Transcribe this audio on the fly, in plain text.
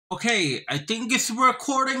Okay, I think it's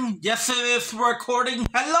recording. Yes, it is recording.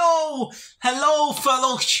 Hello,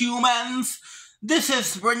 fellow humans. This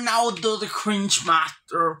is Ronaldo the Cringe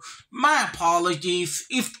Master. My apologies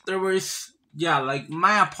if there is,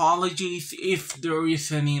 my apologies if there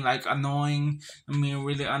is any,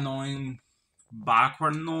 really annoying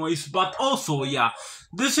background noise. But also,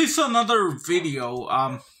 this is another video.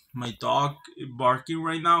 My dog barking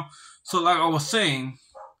right now. So, like I was saying,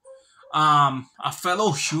 a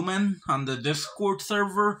fellow human on the Discord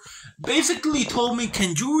server basically told me,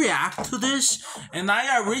 can you react to this? And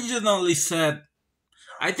I originally said,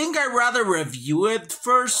 I think I'd rather review it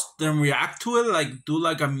first than react to it, like do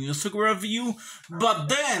like a music review. But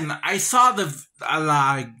then I saw the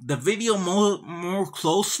video more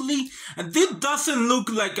closely, and this doesn't look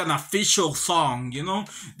like an official song, you know?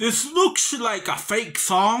 This looks like a fake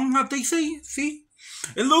song, as they say, see?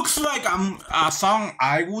 It looks like a song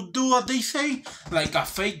I would do, as they say, like a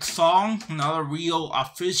fake song, not a real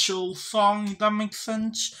official song, if that makes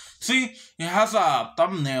sense. See, it has a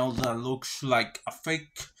thumbnail that looks like a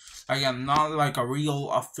fake, not like a real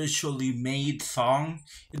officially made song,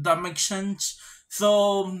 if that makes sense.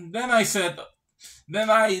 So then I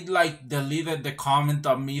deleted the comment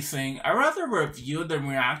of me saying I rather review than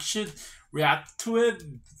react to it.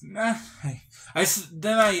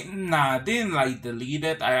 Didn't delete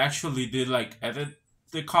it. I actually did edit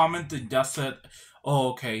the comment and just said,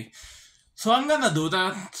 oh, okay. So I'm gonna do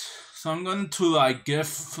that. So I'm going to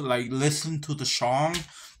listen to the song,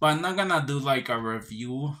 but I'm not gonna do a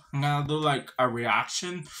review. I'm gonna do a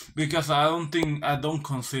reaction because I don't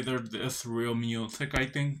consider this real music, I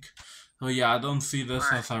think. So yeah, I don't see this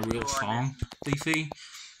as a real song, they say.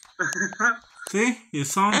 See? It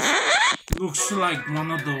sounds looks like one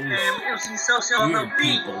of those weird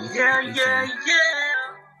people.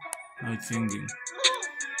 Like singing.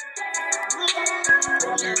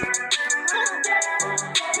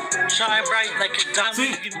 Shine bright like a diamond.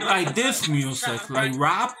 See, like this music, like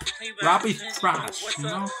rap is trash, you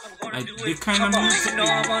know? Like this kind of music,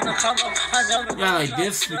 like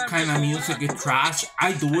this kind of music is trash.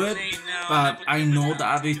 I do it, but I know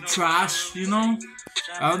that it's trash, you know?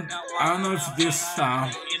 I don't know if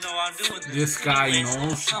this guy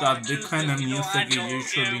knows that this kind of music is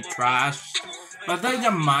usually trash, but that's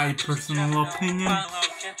my personal opinion.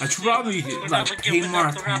 I should probably pay more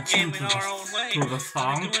attention to the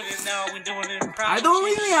song. I don't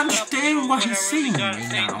really understand what he's saying right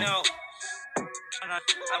now.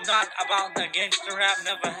 I'm not about the gangster rap,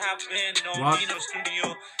 never have been. No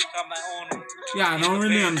studio, got my own. Yeah, I don't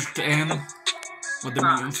really understand what the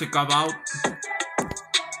music about.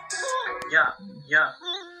 Yeah.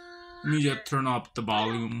 Let me just turn up the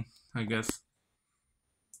volume, I guess.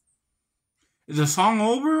 Is the song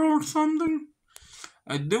over or something?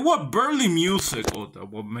 There was barely music. Oh, that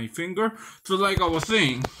was my finger. So like I was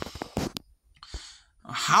saying,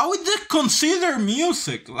 how is it considered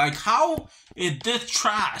music? Like how is this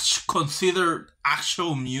trash considered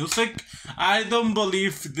actual music? I don't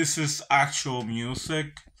believe this is actual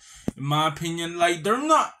music. In my opinion, they're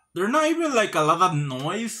not even a lot of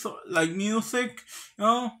noise like music, you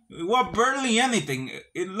know? It was barely anything.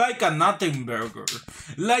 It's like a nothing burger.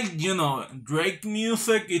 Drake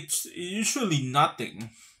music, it's usually nothing,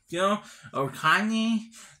 you know? Or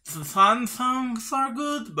Kanye, some songs are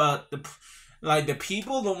good, but the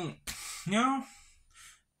people don't, you know?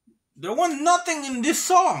 There was nothing in this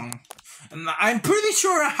song. And I'm pretty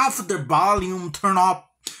sure I have the volume turned up.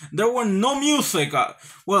 There was no music.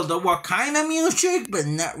 Well, there was kind of music, but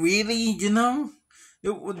not really, you know?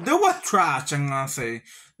 There was trash, I'm gonna say.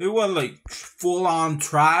 They were full-on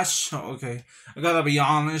trash. Okay, I gotta be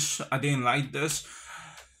honest, I didn't like this.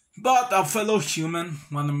 But a fellow human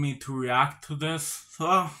wanted me to react to this,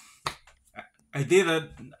 so I did it.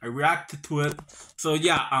 I reacted to it. So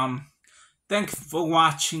yeah, thanks for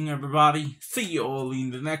watching, everybody. See you all in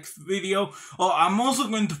the next video. Oh, I'm also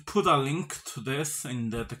going to put a link to this in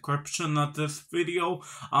the description of this video.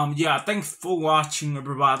 Yeah, thanks for watching,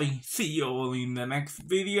 everybody. See you all in the next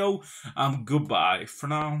video. Goodbye for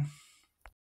now.